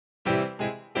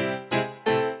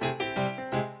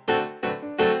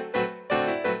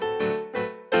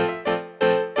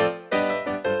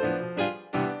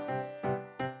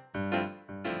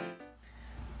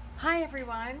Hi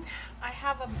everyone, I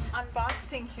have an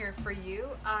unboxing here for you.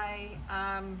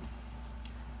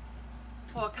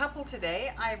 Well, a couple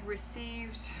today. I've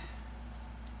received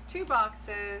 2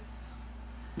 boxes,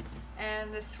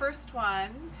 and this first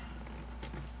one,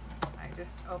 I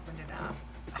just opened it up,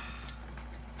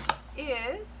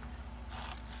 is,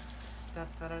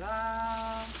 let's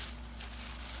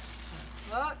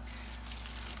look,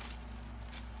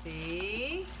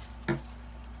 the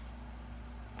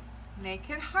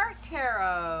Naked Heart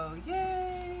Tarot.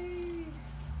 Yay!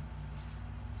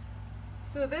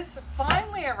 So this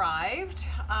finally arrived.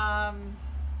 I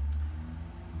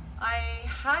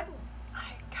had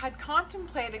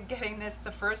contemplated getting this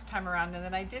the first time around, and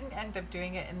then I didn't end up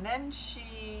doing it, and then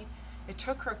it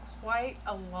took her quite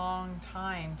a long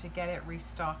time to get it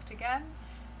restocked again,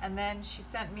 and then she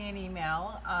sent me an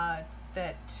email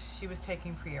that she was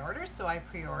taking pre-orders, so I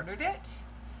pre-ordered it,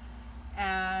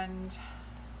 and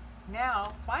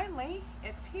now finally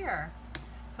it's here.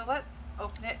 So let's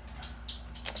open it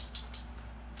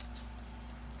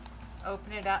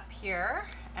up here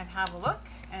and have a look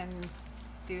and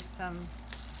do some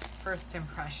first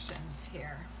impressions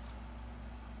here.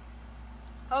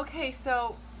 Okay,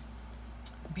 so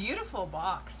beautiful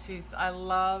box. I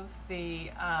love the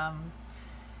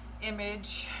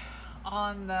image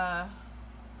on the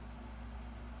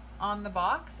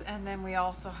box, and then we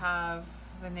also have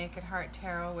the Naked Heart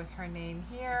Tarot with her name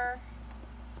here.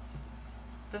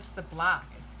 The black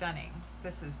is stunning.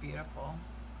 This is beautiful.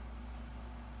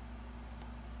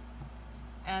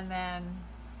 And then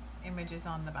images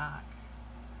on the back.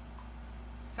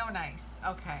 So nice.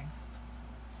 Okay.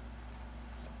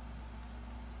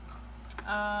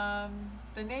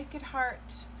 The Naked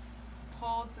Heart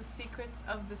holds the secrets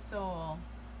of the soul.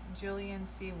 Julian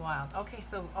C. Wilde. Okay,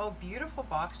 so, oh, beautiful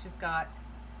box. She's got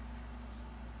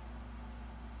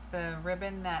the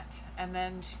ribbon net, and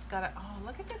then she's got a, oh,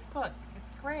 look at this book.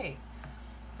 It's great.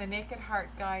 The Naked Heart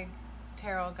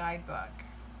Tarot Guidebook.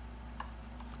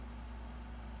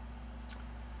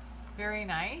 Very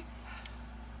nice.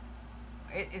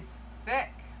 It is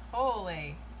thick.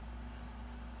 Holy.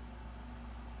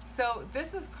 So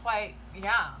this is quite,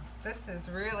 yeah, this is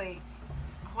really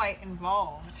quite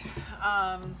involved.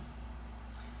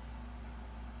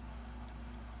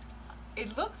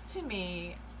 It looks to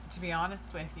me, to be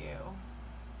honest with you,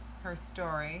 her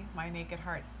story, my Naked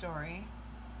Heart story,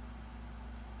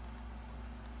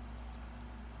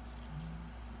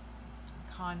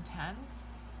 contents.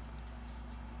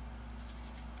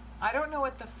 I don't know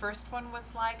what the first one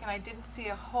was like, and I didn't see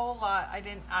a whole lot. I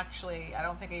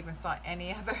don't think I even saw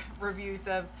any other reviews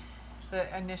of the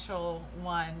initial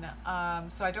one.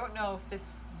 So I don't know if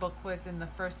this book was in the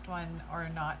first one or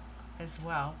not as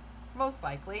well. Most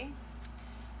likely.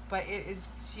 But it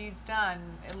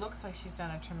looks like she's done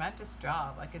a tremendous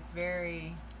job. Like, it's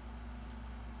very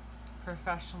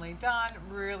professionally done,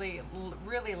 really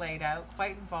laid out,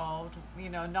 quite involved, you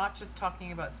know, not just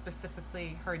talking about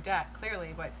specifically her deck,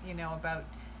 clearly, but, you know, about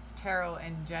tarot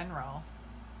in general.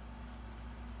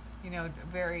 You know,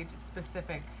 very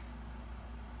specific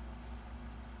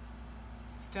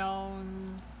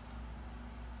stones,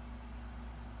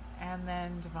 and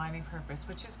then divining purpose,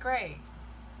 which is great.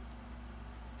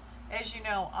 As you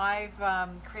know, I've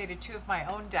created 2 of my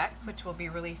own decks, which we'll be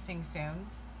releasing soon.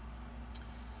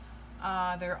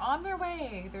 They're on their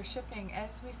way. They're shipping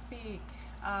as we speak.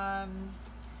 And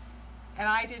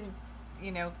I didn't,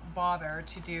 you know, bother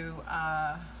to do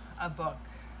a book.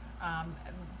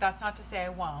 That's not to say I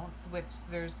won't, which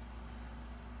there's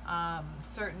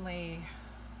certainly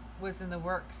was in the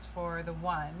works for the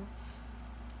one.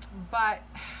 But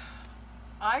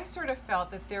I sort of felt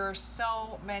that there are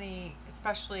so many,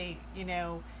 especially, you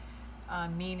know,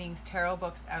 meanings tarot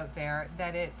books out there,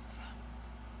 that it's,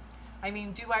 I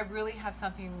mean, do I really have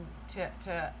something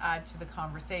to add to the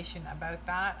conversation about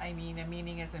that? I mean, a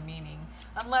meaning is a meaning.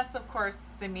 Unless, of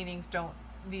course, these meanings don't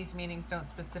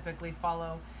specifically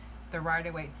follow the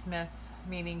Rider-Waite-Smith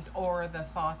meanings or the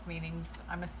Thoth meanings.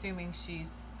 I'm assuming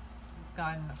she's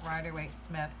gone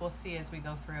Rider-Waite-Smith. We'll see as we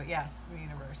go through. Yes, the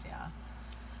universe, yeah.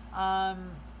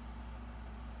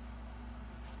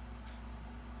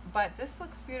 But this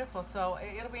looks beautiful, so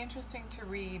it'll be interesting to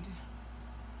read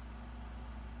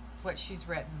what she's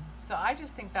written. So I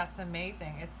just think that's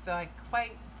amazing. It's like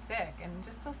quite thick and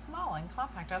just so small and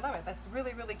compact. I love it. That's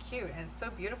really cute, and it's so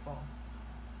beautiful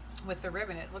with the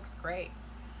ribbon. It looks great.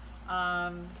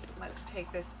 Let's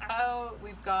take this out.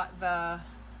 We've got the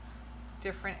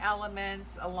different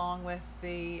elements along with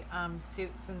the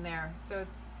suits in there. So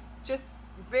it's just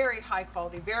very high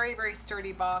quality, very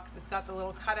sturdy box. It's got the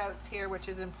little cutouts here, which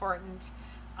is important.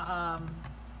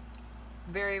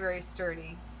 Very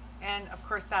sturdy. And of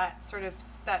course that sort of,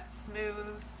 that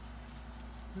smooth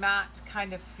matte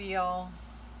kind of feel.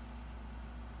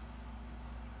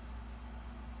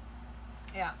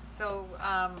 Yeah, so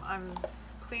I'm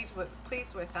pleased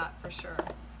with that for sure.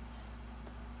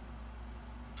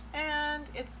 And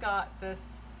it's got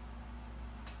this,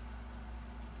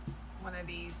 one of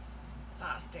these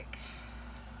plastic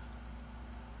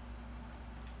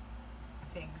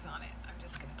things on it. I'm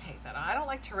just going to take that off. I don't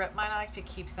like to rip mine. I like to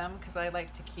keep them because I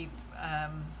like to keep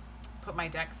put my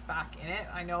decks back in it.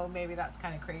 I know maybe that's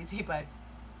kind of crazy, but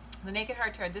the Naked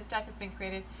Heart Tarot, this deck has been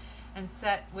created and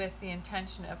set with the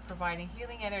intention of providing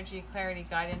healing energy, clarity,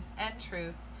 guidance, and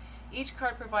truth. Each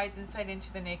card provides insight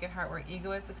into the naked heart where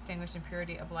ego is extinguished and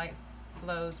purity of light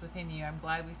flows within you. I'm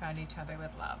glad we found each other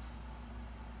with love.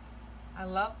 I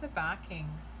love the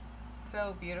backings.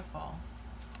 So beautiful.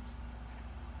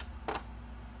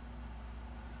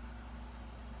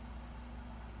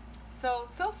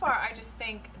 So far, I just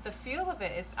think the feel of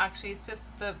it is actually, it's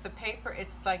just the paper,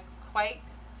 it's like quite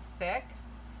thick.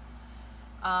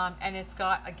 And it's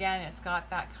got, again, it's got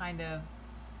that kind of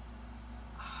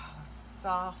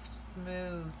soft,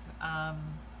 smooth, I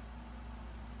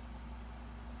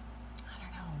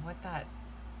don't know what that,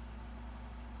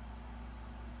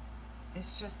 it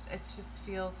just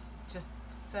feels just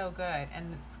so good,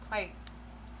 and it's quite,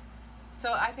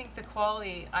 so I think the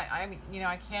quality, I mean, you know,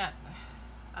 I can't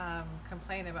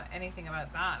complain about anything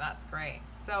about that. That's great.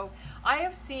 So I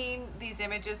have seen these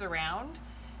images around,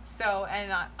 so,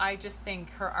 and I just think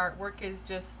her artwork is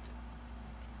just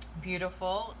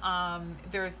beautiful.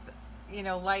 There's, you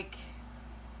know, like,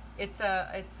 it's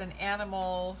an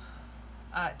animal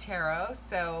tarot,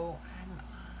 so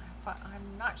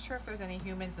I'm not sure if there's any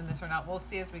humans in this or not. We'll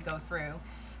see as we go through.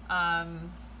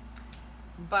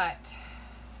 But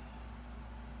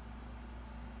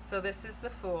so this is the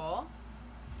Fool.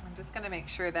 I'm just going to make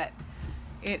sure that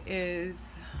it is,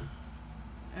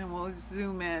 and we'll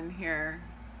zoom in here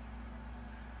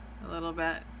a little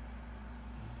bit.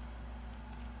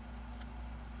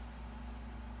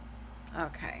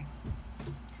 Okay.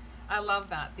 I love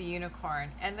that, the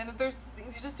unicorn. And then there's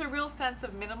just a real sense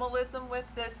of minimalism with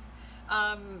this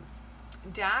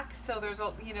deck. So there's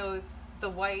a, you know, the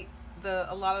white,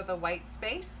 a lot of the white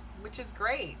space, which is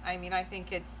great. I mean, I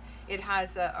think it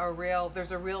has a real,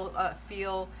 there's a real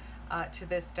feel to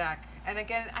this deck. And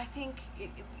again, I think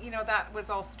you know, that was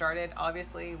all started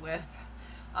obviously with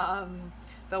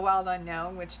the Wild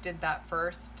Unknown, which did that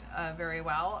first very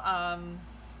well.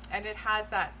 And it has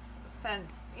that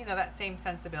sense, you know, that same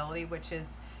sensibility, which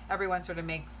is, everyone sort of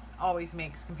always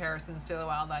makes comparisons to the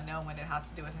Wild Unknown when it has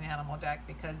to do with an animal deck,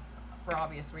 because for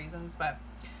obvious reasons. But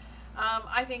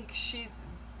I think she's,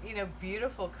 you know,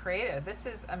 beautiful, creative. This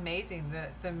is amazing.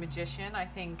 The Magician, I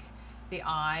think the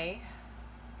eye,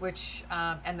 which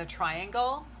and the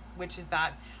triangle, which is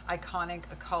that iconic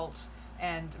occult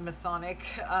and Masonic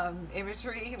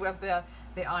imagery with the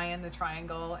eye and the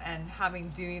triangle,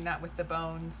 and doing that with the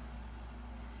bones,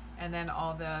 and then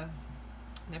all the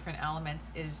different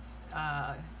elements is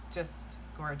just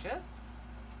gorgeous.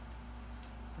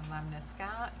 The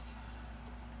Lemniscat,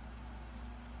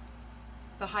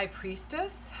 the High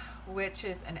Priestess, which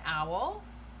is an owl,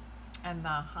 and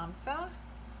the Hamsa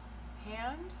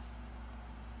hand.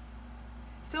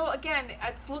 So again,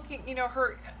 it's looking, you know,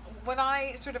 when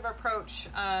I sort of approach,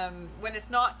 when it's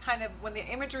not kind of, when the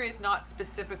imagery is not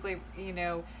specifically, you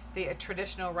know, the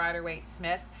traditional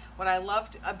Rider-Waite-Smith, what I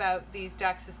loved about these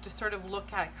decks is to sort of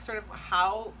look at sort of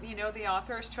how, you know, the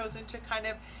author has chosen to kind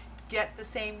of get the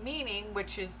same meaning,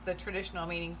 which is the traditional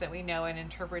meanings that we know, and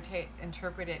interpret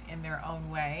it in their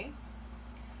own way.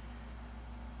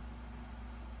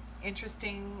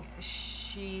 Interesting,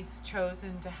 she's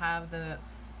chosen to have the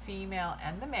female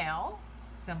and the male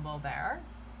symbol there.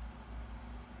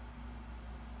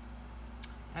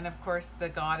 And of course the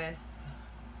goddess,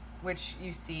 which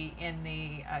you see in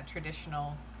the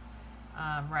traditional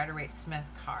Rider-Waite-Smith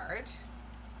card.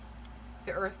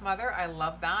 The Earth Mother, I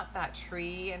love that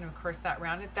tree, and of course that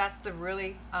rounded, that's the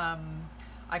really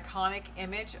iconic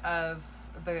image of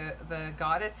the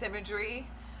goddess imagery.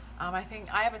 I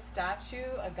think I have a statue,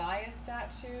 a Gaia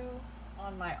statue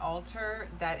on my altar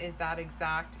that is that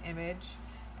exact image,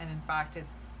 and in fact it's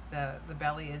the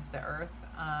belly is the earth.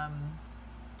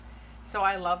 So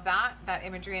I love that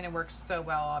imagery, and it works so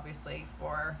well obviously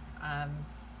for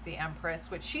the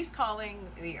Empress, which she's calling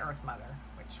the Earth Mother,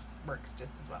 which works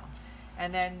just as well.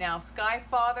 And then now Sky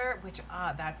Father, which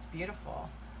that's beautiful.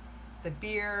 The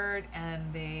beard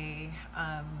and the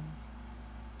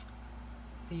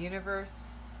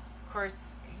universe, of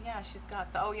course. Yeah, she's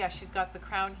got the, oh yeah, she's got the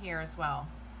crown here as well.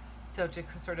 So to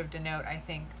sort of denote, I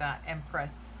think, that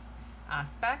Empress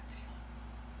aspect.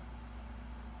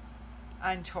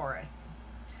 And Taurus.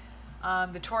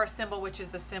 The Taurus symbol, which is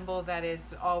the symbol that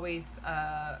is always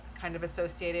kind of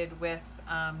associated with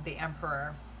the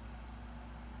Emperor.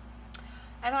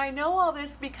 And I know all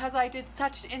this because I did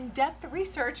such in-depth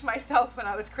research myself when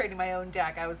I was creating my own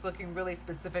deck. I was looking really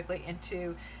specifically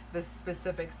into the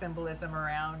specific symbolism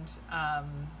around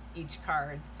each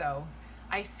card. So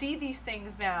I see these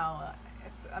things now.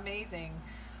 It's amazing.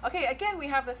 Okay, again, we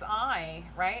have this eye,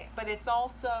 right? But it's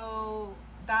also,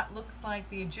 that looks like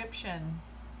the Egyptian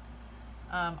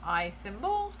eye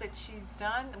symbol that she's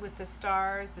done with the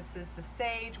stars. This is the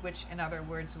sage, which in other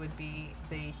words would be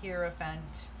the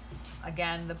Hierophant.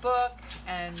 Again, the book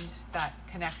and that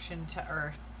connection to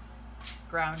earth,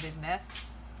 groundedness,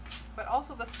 but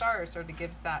also the stars sort of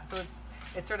gives that. So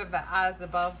it's sort of the as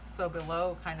above, so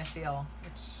below kind of feel,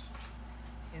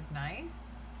 which is nice.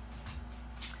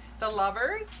 The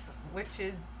Lovers, which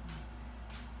is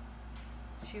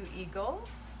 2 eagles.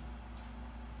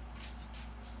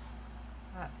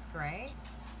 That's great.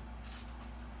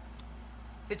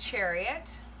 The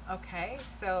Chariot. Okay,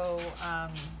 so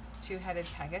 2-headed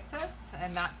Pegasus,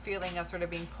 and that feeling of sort of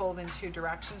being pulled in 2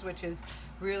 directions, which is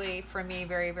really, for me,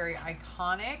 very, very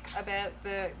iconic about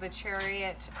the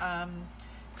Chariot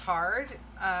card,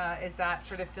 is that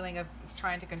sort of feeling of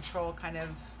trying to control, kind of,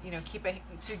 you know,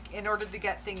 in order to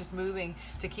get things moving,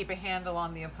 to keep a handle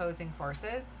on the opposing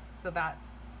forces. So that's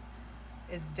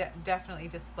definitely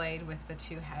displayed with the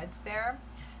 2 heads there.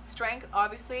 Strength,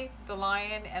 obviously, the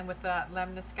lion, and with the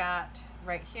lemniscat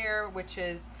right here, which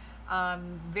is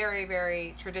very,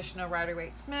 very traditional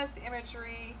Rider-Waite-Smith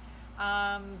imagery.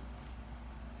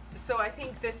 So I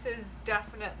think this is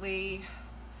definitely,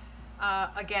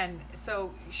 again,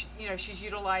 so, you know, she's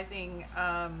utilizing,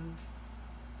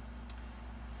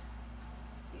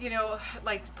 you know,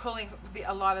 like pulling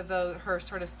a lot of her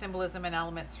sort of symbolism and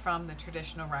elements from the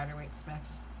traditional Rider-Waite-Smith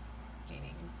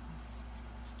paintings.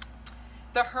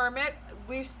 The Hermit,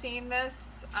 we've seen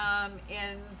this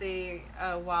in the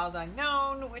Wild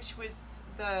Unknown, which was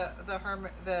the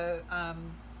Hermit, the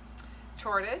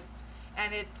tortoise,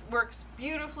 and it works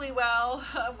beautifully well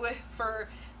for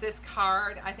this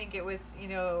card. I think it was, you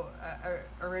know,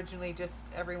 originally just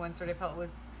everyone sort of felt it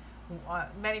was,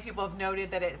 many people have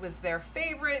noted that it was their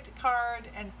favorite card,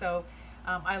 and so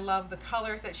I love the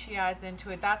colors that she adds into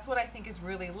it. That's what I think is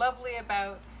really lovely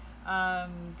about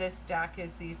this deck,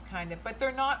 is these kind of, but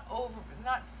they're not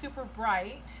super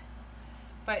bright,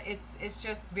 but it's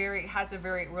just very, has a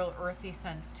very real earthy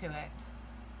sense to it.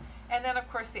 And then of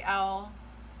course the owl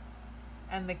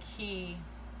and the key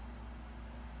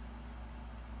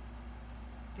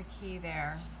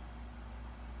there.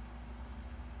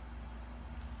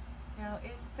 Now,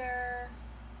 is there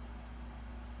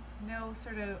no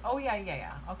sort of, oh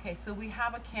yeah. Okay, so we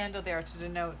have a candle there to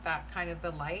denote that kind of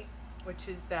the light, which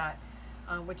is that,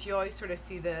 which you always sort of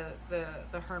see the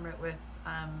hermit with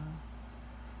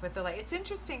the light. It's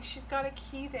interesting, she's got a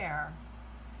key there.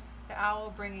 The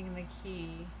owl bringing the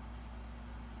key.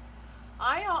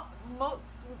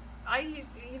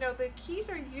 You know, the keys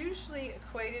are usually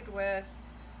equated with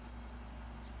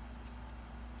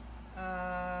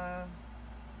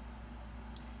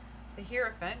the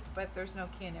Hierophant, but there's no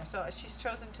key in there. So she's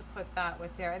chosen to put that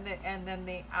with there, and then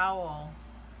the owl.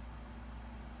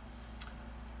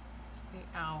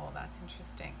 The owl, that's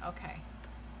interesting. Okay.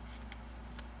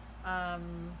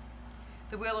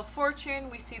 The Wheel of Fortune,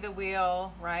 we see the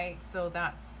wheel, right? So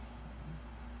that's,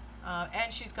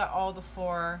 and she's got all the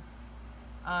 4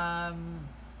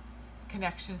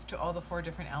 connections to all the 4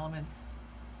 different elements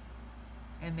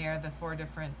in there, the 4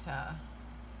 different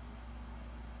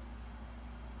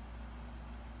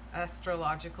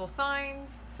astrological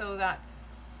signs. So that's,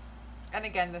 and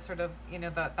again, the sort of, you know,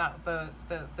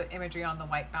 the imagery on the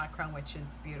white background, which is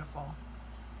beautiful,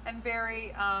 and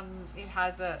very, it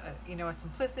has a you know, a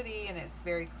simplicity, and it's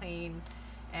very clean,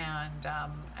 and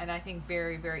I think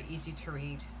very, very easy to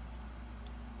read.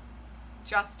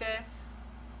 Justice,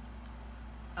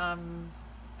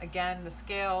 again, the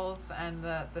scales and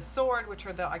the sword, which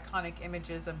are the iconic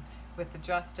images of with the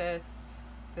justice.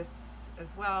 This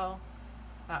as well,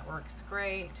 that works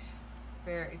great.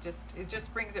 It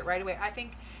just brings it right away. I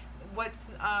think what's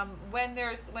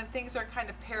when things are kind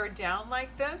of pared down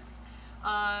like this,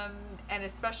 and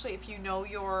especially if you know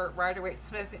your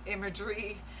Rider-Waite-Smith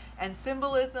imagery and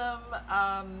symbolism,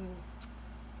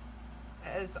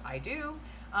 as I do,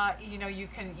 you know, you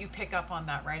pick up on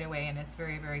that right away, and it's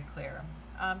very, very clear.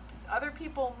 Other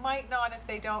people might not, if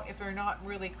they're not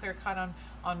really clear cut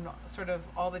on sort of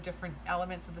all the different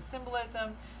elements of the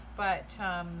symbolism, but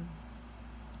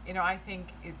You know, I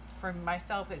think for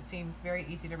myself, it seems very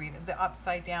easy to read. The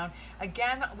upside down.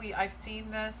 Again, I've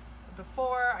seen this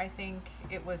before. I think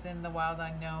it was in the Wild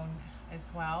Unknown as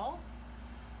well.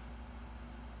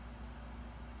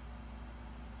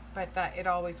 But that it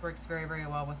always works very, very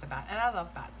well with the bat. And I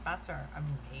love bats. Bats are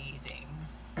amazing.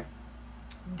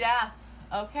 Death.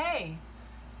 Okay.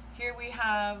 Here we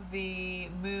have the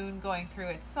moon going through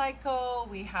its cycle.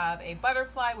 We have a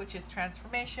butterfly, which is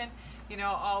transformation. You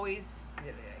know, always,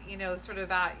 you know, sort of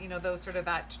that, you know, those sort of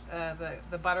that,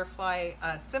 the butterfly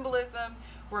symbolism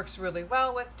works really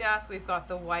well with death. We've got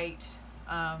the white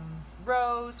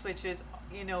rose, which is,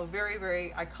 you know, very,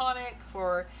 very iconic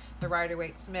for the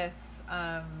Rider-Waite-Smith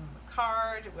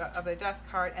card of the death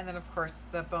card. And then, of course,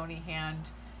 the bony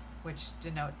hand, which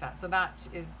denotes that. So that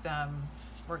is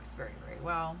works very, very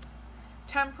well.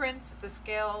 Temperance, the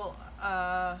scale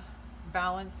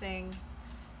balancing,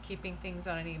 keeping things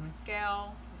on an even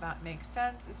scale. That makes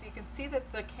sense. As you can see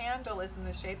that the candle is in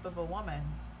the shape of a woman.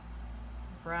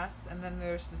 Breasts, and then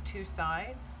there's the two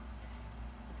sides.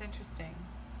 It's interesting.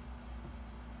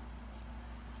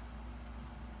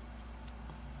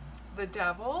 The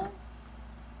devil.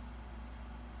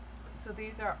 So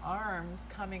these are arms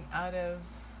coming out of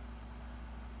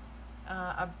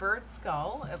a bird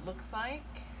skull, it looks like.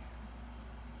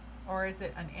 Or is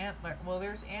it an antler? Well,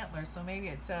 there's antlers, so maybe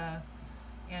it's a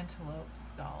antelope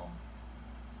skull.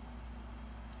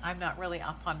 I'm not really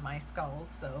up on my skulls,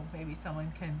 so maybe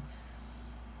someone can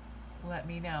let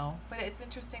me know. But it's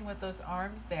interesting with those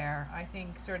arms there. I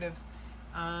think sort of,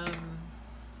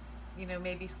 you know,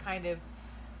 maybe kind of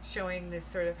showing this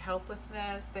sort of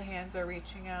helplessness. The hands are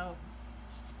reaching out.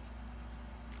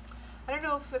 I don't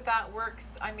know if that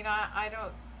works. I mean, I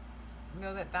don't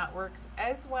know that that works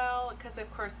as well, because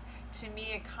of course, to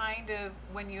me, it kind of,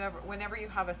 whenever you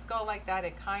have a skull like that,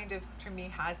 it kind of, to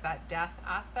me, has that death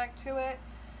aspect to it.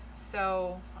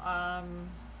 So, I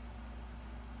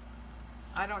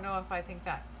don't know if I think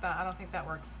that I don't think that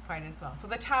works quite as well. So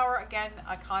the tower, again,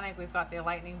 iconic. We've got the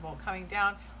lightning bolt coming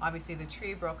down. Obviously, the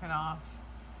tree broken off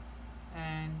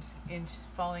and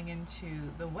falling into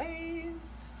the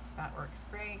waves. That works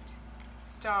great.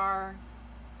 Star.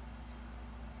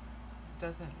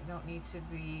 You don't need to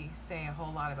say a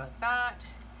whole lot about that.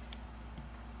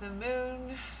 The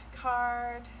moon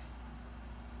card.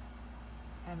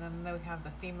 And then we have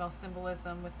the female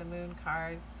symbolism with the moon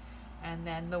card. And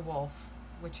then the wolf,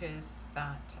 which is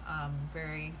that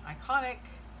very iconic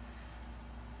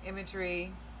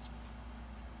imagery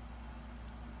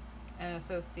and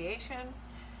association.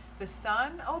 The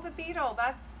sun, oh, the beetle,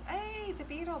 the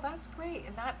beetle, that's great.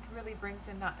 And that really brings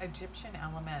in that Egyptian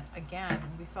element. Again,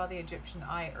 we saw the Egyptian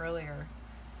eye earlier.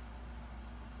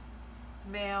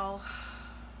 Male,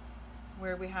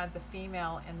 where we had the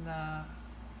female in the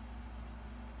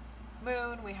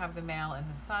moon, we have the male in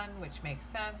the sun, which makes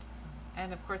sense.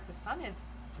 And of course the sun is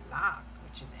black,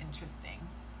 which is interesting.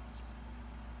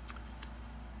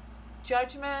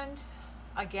 Judgment,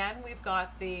 again, we've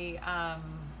got the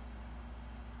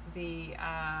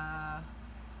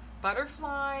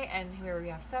butterfly, and here we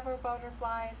have several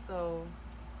butterflies, so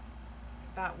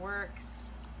that works.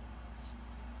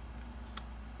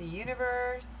 The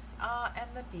universe, and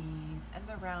the bees, and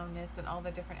the roundness, and all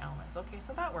the different elements. Okay,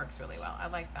 so that works really well. I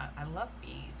like that. I love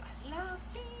bees. I love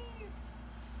bees.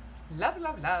 Love,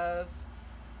 love, love.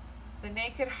 The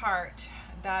Naked Heart,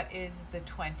 that is the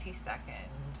 22nd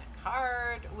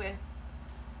card with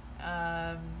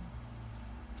a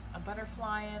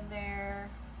butterfly in there,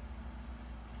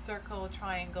 circle,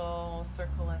 triangle,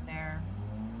 circle in there,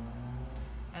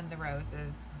 and the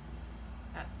roses.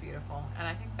 That's beautiful. And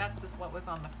I think that's just what was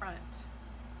on the front.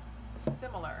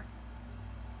 Similar.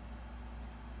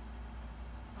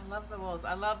 I love the wolves.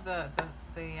 I love the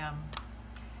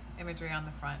imagery on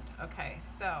the front. Okay,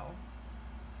 so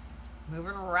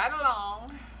moving right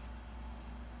along.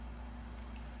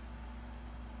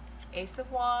 Ace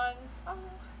of Wands. Oh,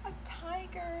 a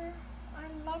tiger. I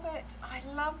love it. I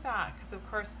love that, because of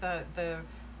course the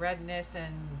redness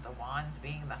and the wands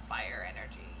being the fire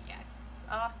energy. Yes.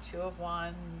 Ah, Two of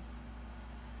Wands.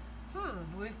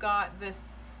 We've got this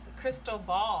crystal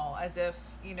ball, as if,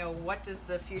 you know, what does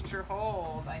the future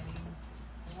hold? I mean,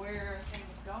 where are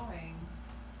things going?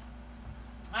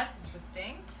 That's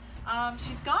interesting.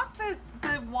 She's got the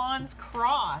wands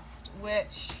crossed,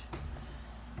 which,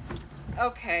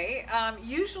 okay,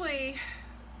 usually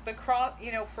the cross,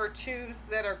 you know, for two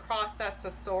that are crossed, that's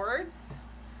the swords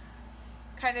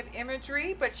kind of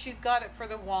imagery, but she's got it for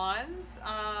the wands.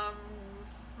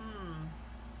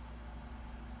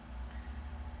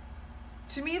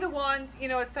 To me, the wands, you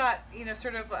know, it's that, you know,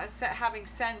 sort of having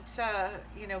sent,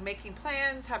 you know, making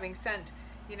plans, having sent,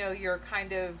 you know, your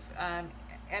kind of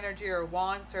energy or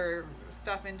wants or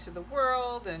stuff into the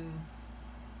world. And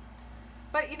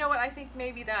but you know what, I think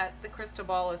maybe that the crystal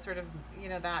ball is sort of, you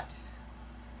know, that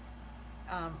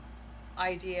um,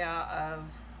 idea of,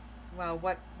 well,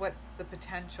 what's the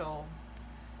potential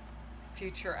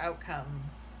future outcome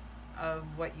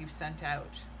of what you've sent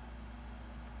out.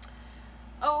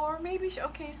 Oh, or maybe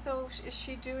okay, so is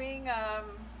she doing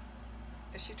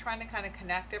is she trying to kind of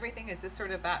connect everything? Is this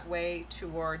sort of that way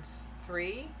towards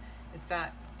 3? It's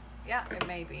that, yeah, it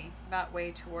may be that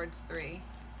way towards 3.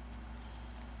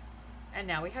 And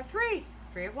now we have 3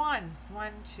 of wands.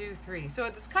 1, 2, 3. So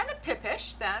it's kind of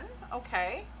pippish then.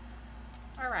 Okay.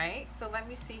 All right. So let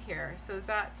me see here. So is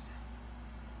that,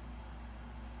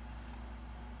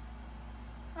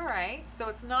 all right. So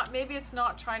it's not, maybe it's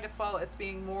not trying to follow. It's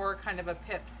being more kind of a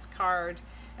pips card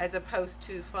as opposed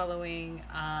to following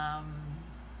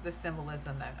the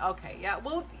symbolism then. Okay. Yeah.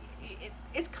 Well,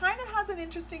 it kind of has an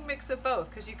interesting mix of both,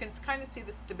 because you can kind of see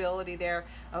the stability there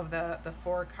of the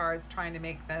 4 cards trying to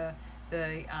make the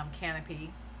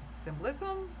canopy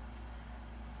symbolism.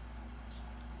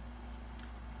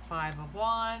 5 of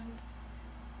wands.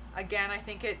 Again, I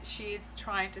think she's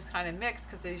trying to kind of mix,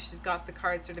 because she's got the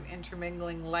cards sort of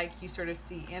intermingling like you sort of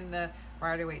see in the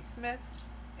Rider-Waite-Smith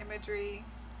imagery.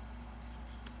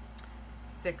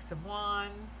 6 of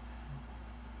wands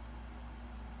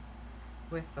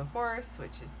with the horse,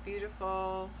 which is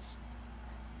beautiful.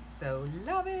 So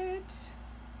love it.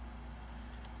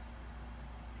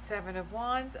 7 of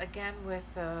wands, again with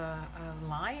a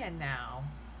lion now,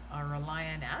 or a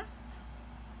lioness.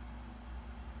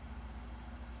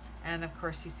 And of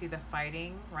course you see the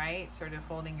fighting, right? Sort of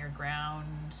holding your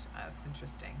ground. That's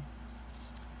interesting.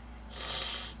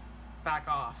 Back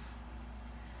off.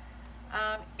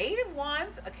 8 of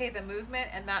wands, okay, the movement,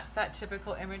 and that's that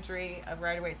typical imagery of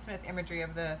Rider-Waite-Smith imagery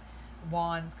of the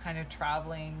wands kind of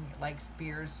traveling like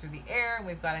spears through the air, and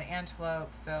we've got an antelope.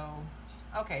 So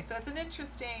okay, so it's an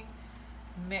interesting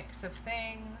mix of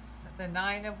things. The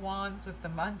 9 of wands with the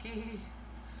monkey.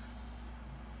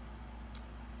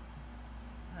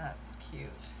 That's cute.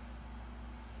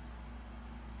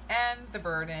 And the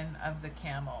burden of the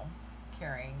camel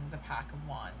carrying the pack of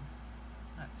wands.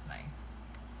 That's nice.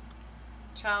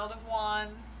 Child of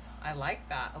wands. I like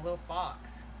that. A little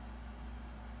fox.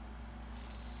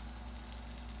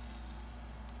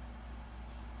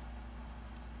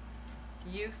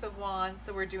 Youth of wands.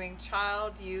 So we're doing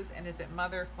child, youth, and is it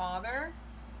mother, father?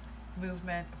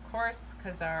 Movement, of course,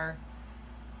 because our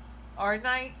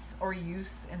knights, or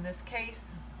youths in this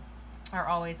case, are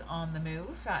always on the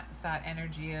move. That's that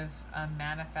energy of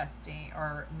manifesting,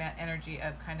 or energy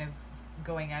of kind of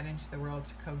going out into the world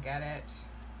to go get it.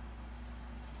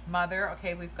 Mother,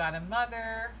 okay, we've got a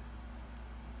mother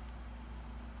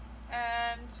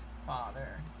and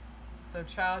father. So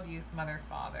child, youth, mother,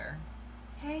 father.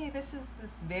 Hey, this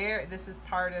is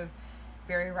part of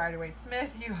Barry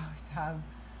Rider-Waite-Smith. You always have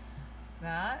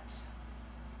that.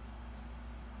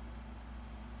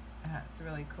 That's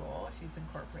really cool. She's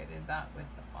incorporated that with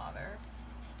the father.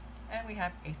 And we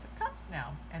have Ace of Cups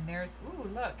now. And there's, ooh,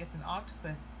 look, it's an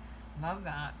octopus. Love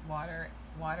that.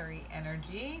 Watery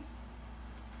energy.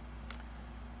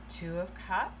 2 of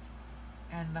Cups.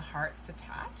 And the heart's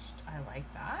attached. I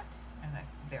like that. And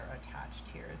they're attached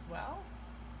here as well.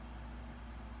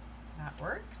 That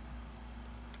works.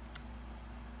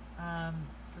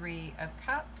 3 of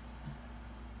Cups.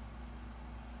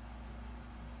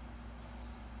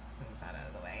 Let's move that out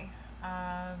of the way.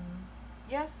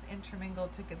 Yes,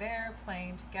 intermingled together,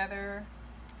 playing together.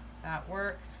 That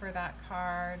works for that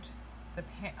card. The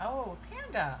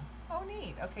panda. Oh,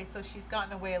 neat. Okay, so she's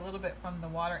gotten away a little bit from the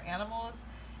water animals.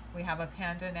 We have a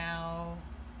panda now.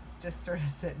 It's just sort of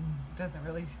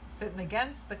sitting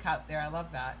against the cup there. I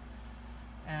love that.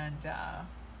 And a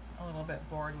little bit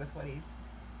bored with what he's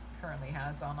currently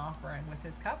has on offer and with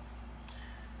his cups.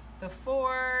 The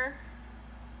 5,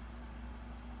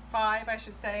 I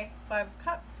should say, 5 of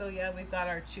Cups. So yeah, we've got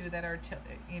our 2 that are,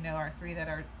 our 3 that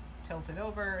are tilted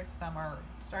over. Some are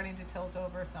starting to tilt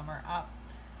over, some are up.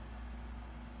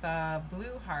 The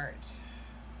blue heart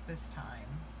this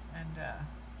time, and a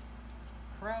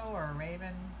crow or a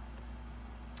raven.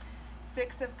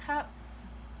 6 of Cups,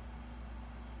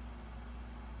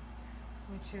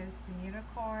 which is the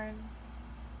unicorn.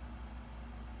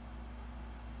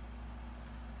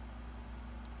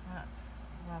 That's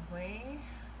lovely.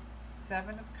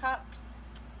 7 of Cups,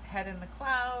 head in the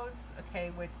clouds.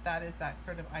 Okay, which that is that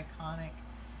sort of iconic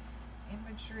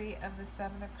imagery of the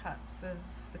 7 of Cups, of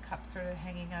the cup sort of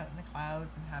hanging out in the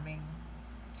clouds and having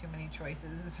too many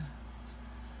choices.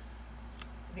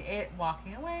 The 8,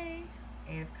 walking away.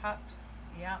 8 of Cups,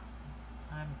 Yep.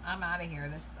 I'm out of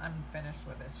here. I'm finished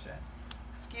with this shit.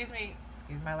 Excuse me.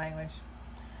 Excuse my language.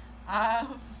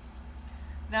 Um,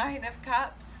 Nine of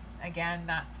Cups. Again,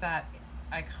 that's that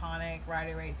iconic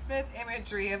Rider-Waite-Smith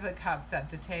imagery of the cups at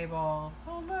the table.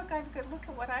 Oh look, look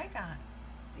at what I got.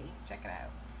 See, check it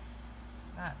out.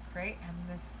 That's great. And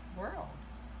this world.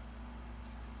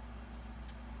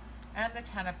 And the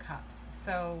Ten of Cups.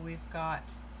 So we've got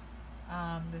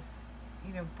this,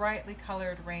 you know, brightly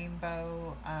colored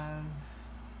rainbow of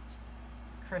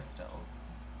crystals.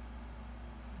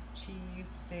 Achieve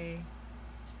the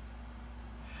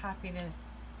happiness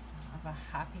of a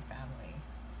happy family.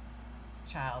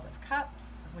 Child of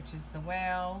Cups, which is the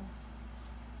whale.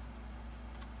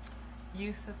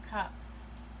 Youth of Cups,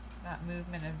 that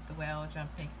movement of the whale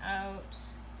jumping out.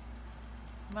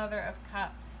 Mother of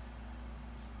Cups.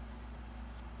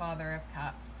 Father of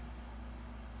Cups.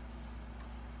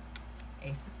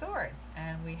 Ace of Swords.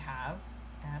 And we have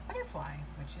a butterfly,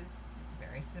 which is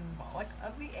very symbolic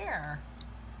of the air.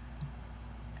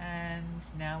 And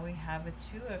now we have a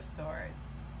Two of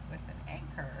Swords with an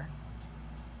anchor.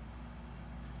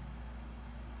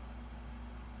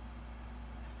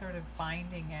 Sort of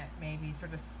binding it, maybe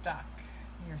sort of stuck.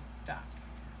 You're stuck.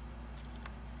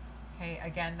 Okay,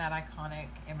 again, that iconic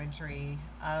imagery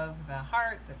of the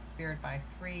heart that's speared by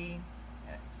three,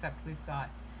 except we've got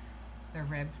the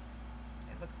ribs.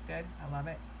 It looks good. I love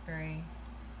it. It's very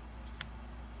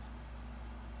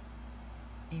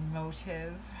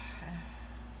emotive.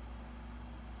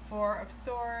 Four of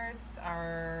Swords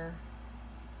are,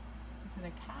 is it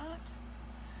a cat?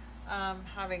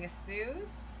 Having a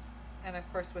snooze. And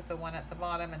of course with the one at the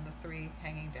bottom and the three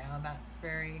hanging down, that's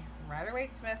very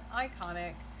Rider-Waite-Smith,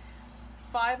 iconic.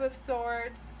 Five of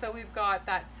Swords, so we've got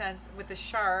that sense with the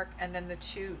shark and then the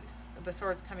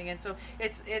swords coming in. So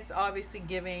it's obviously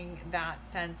giving that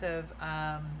sense of,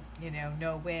 you know,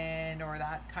 no win, or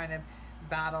that kind of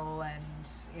battle and,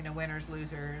 you know, winners,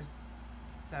 losers.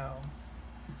 So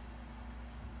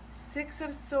Six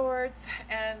of Swords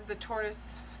and the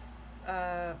tortoise,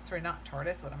 sorry, not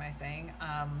tortoise, what am I saying?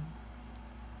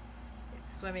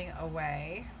 It's swimming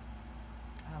away.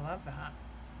 I love that.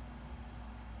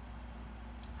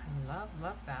 I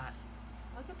love that.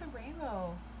 Look at the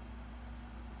rainbow.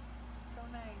 So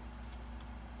nice.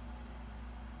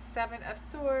 Seven of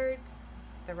Swords.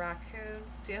 The raccoon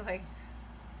stealing.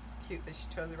 It's cute that she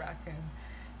chose a raccoon.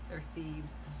 They're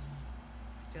thieves.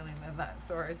 Stealing the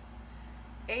swords.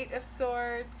 Eight of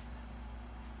Swords.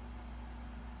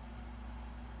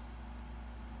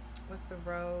 With the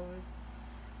rose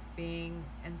being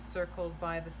encircled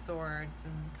by the swords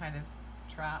and kind of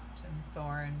trapped and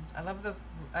thorned. I love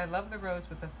the rose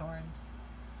with the thorns.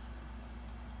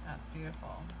 That's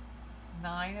beautiful.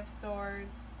 Nine of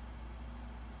Swords.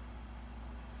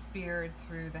 Speared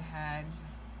through the head.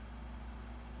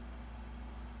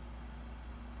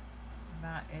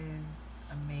 That is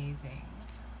amazing.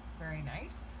 Very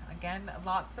nice. Again,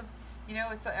 lots of, you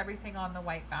know, it's everything on the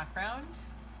white background.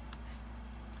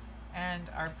 And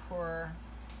our poor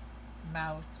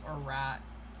mouse or rat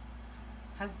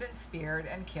has been speared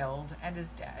and killed and is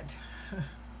dead.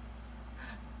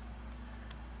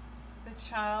 The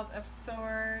Child of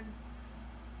Swords.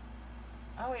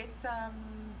 Oh, it's a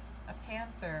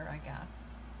panther, I guess.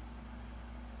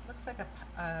 Looks like a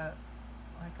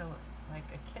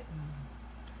kitten.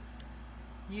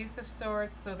 Youth of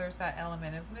Swords, so there's that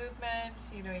element of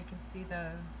movement. You know, you can see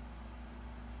the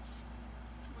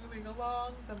moving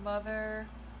along, the mother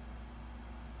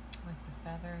with the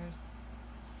feathers.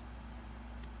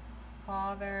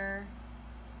 Father.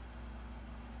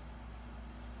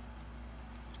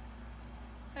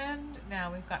 And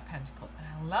now we've got Pentacles. And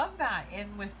I love that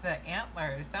in with the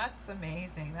antlers. That's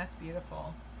amazing. That's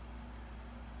beautiful.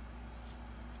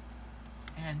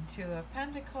 And Two of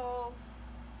Pentacles.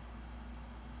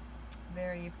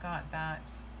 There you've got that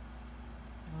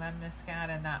lemniscate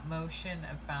and that motion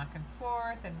of back and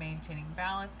forth and maintaining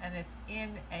balance. And it's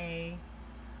in a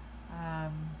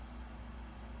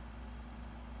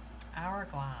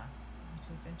hourglass, which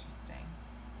is interesting.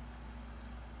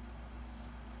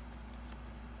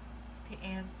 The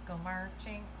ants go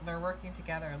marching. They're working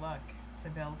together, look, to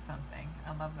build something.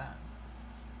 I love that.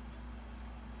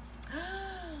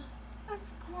 A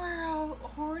squirrel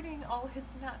hoarding all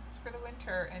his nuts for the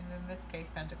winter, and in this case,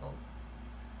 pentacles.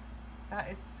 That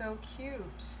is so cute.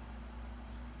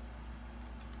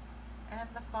 And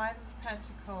the Five of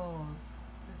Pentacles.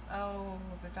 Oh,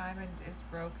 the diamond is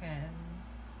broken.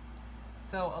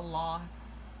 So a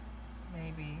loss,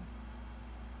 maybe.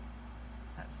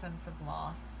 That sense of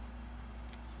loss.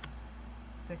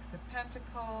 Six of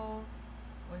Pentacles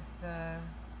with the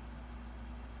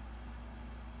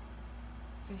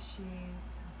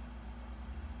fishies.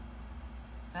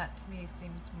 That to me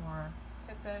seems more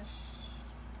hippish.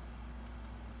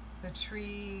 The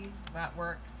tree, that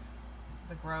works.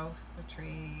 The growth, the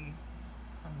tree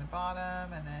from the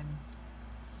bottom, and then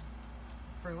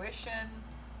fruition.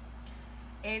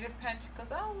 Eight of Pentacles.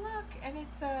 Oh look, and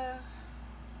it's a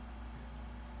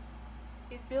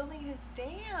he's building his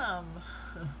dam.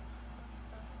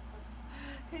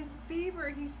 His beaver,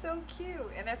 he's so cute.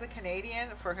 And as a Canadian,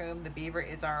 for whom the beaver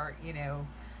is our, you know,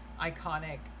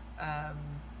 iconic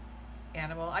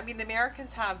animal. I mean, the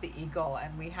Americans have the eagle,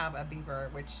 and we have a beaver,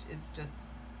 which is just,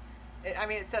 I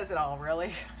mean, it says it all,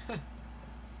 really.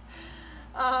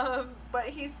 But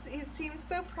he seems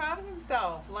so proud of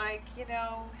himself. Like, you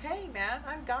know, hey man,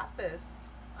 I've got this.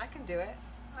 I can do it.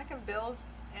 I can build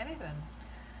anything.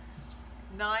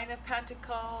 Nine of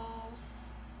Pentacles.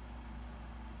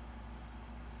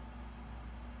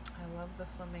 I love the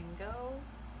flamingo.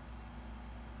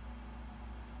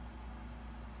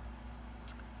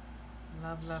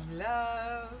 Love, love,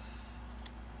 love.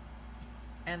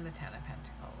 And the Ten of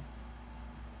Pentacles.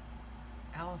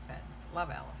 Elephants.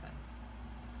 Love elephants.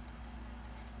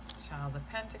 Child of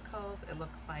Pentacles. It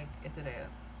looks like, is it a...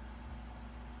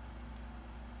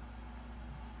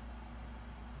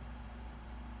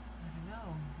 I don't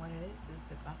know what it is.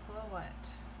 Is it buffalo? What?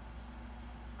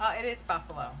 Oh, it is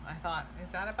buffalo. I thought,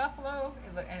 is that a buffalo?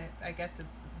 I guess it's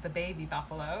the baby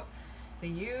buffalo. The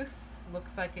youth.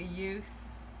 Looks like a youth.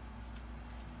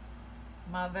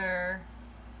 Mother.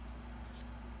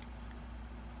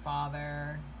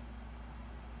 Father.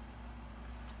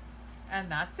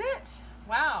 And that's it.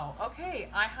 Wow. Okay.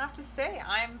 I have to say,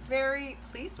 I'm very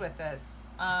pleased with this.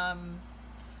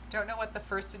 Don't know what the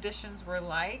first editions were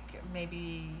like.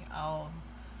 Maybe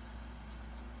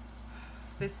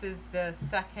this is the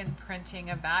second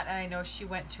printing of that. And I know she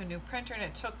went to a new printer and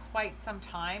it took quite some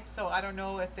time. So I don't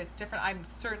know if it's different. I'm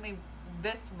certainly,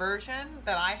 this version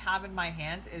that I have in my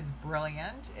hands is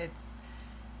brilliant.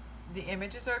 The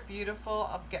images are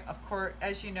beautiful. Of course,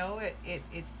 as you know,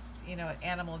 it's, you know, an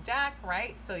animal deck,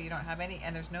 right? So you don't have any,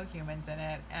 and there's no humans in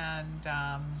it. And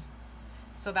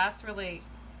so that's really,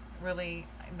 really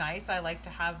nice. I like to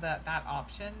have that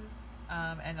option.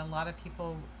 And a lot of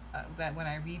people, that when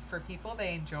I read for people,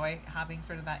 they enjoy having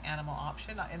sort of that animal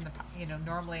option. In the, you know,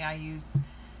 normally I use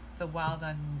the Wild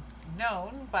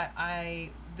Unknown, but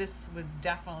this was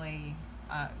definitely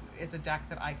is a deck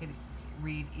that I could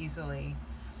read easily,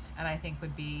 and I think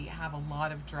would have a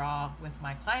lot of draw with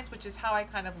my clients, which is how I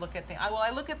kind of look at things.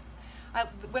 I look at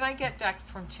when I get decks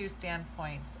from two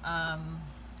standpoints.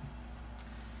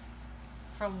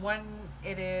 From one,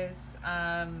 it is,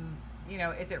 you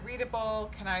know, is it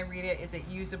readable? Can I read it? Is it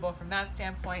usable from that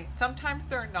standpoint? Sometimes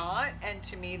they're not, and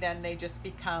to me, then they just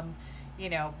become, you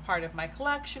know, part of my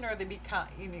collection, or they become,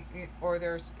 you know, or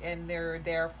they're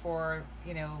there for,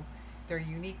 you know, their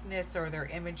uniqueness or their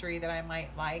imagery that I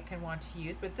might like and want to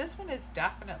use. But this one is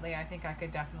definitely, I think I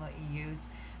could definitely use.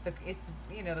 It's,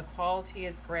 you know, the quality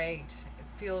is great. It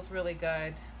feels really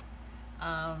good.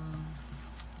 Let's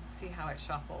see how it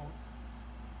shuffles.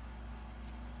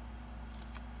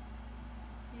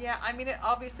 Yeah, I mean,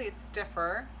 obviously it's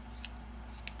stiffer.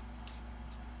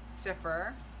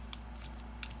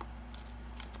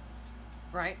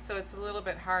 Right, so it's a little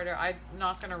bit harder. I'm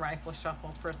not going to rifle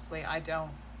shuffle. Firstly,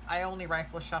 I only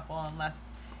rifle shuffle unless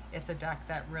it's a deck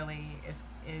that really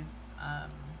is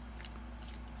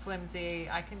flimsy.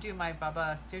 I can do my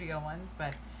Bubba Studio ones,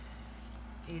 but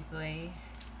easily.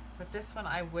 But this one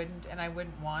I wouldn't, and I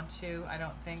wouldn't want to, I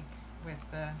don't think, with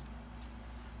the...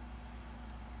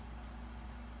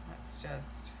 Let's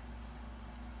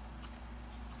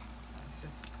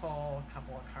just pull a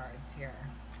couple of cards here.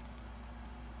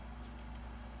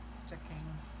 Sticking.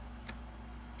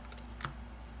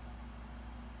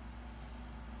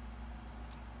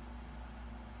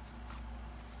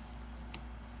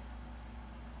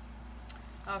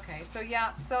 Okay, so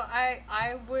yeah, so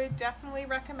I would definitely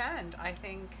recommend. I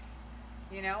think,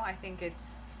 you know, I think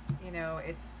it's, you know,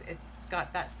 it's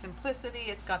got that simplicity.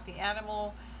 It's got the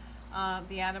animals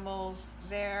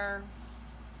there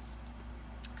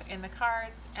in the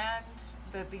cards, and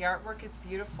the artwork is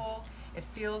beautiful. It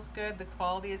feels good. The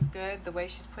quality is good. The way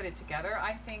she's put it together,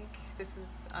 I think this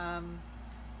is a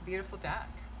beautiful deck,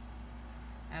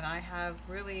 and I have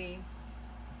really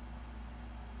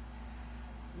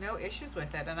no issues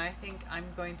with it, and I think I'm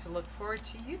going to look forward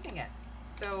to using it.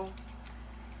 So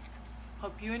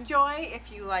hope you enjoy.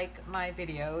 If you like my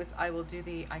videos, I will do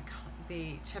the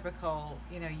typical,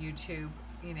 you know, YouTube,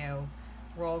 you know,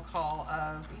 roll call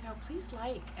of, you know, please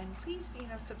like and please, you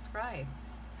know, subscribe.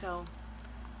 So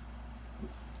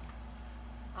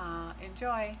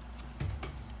enjoy.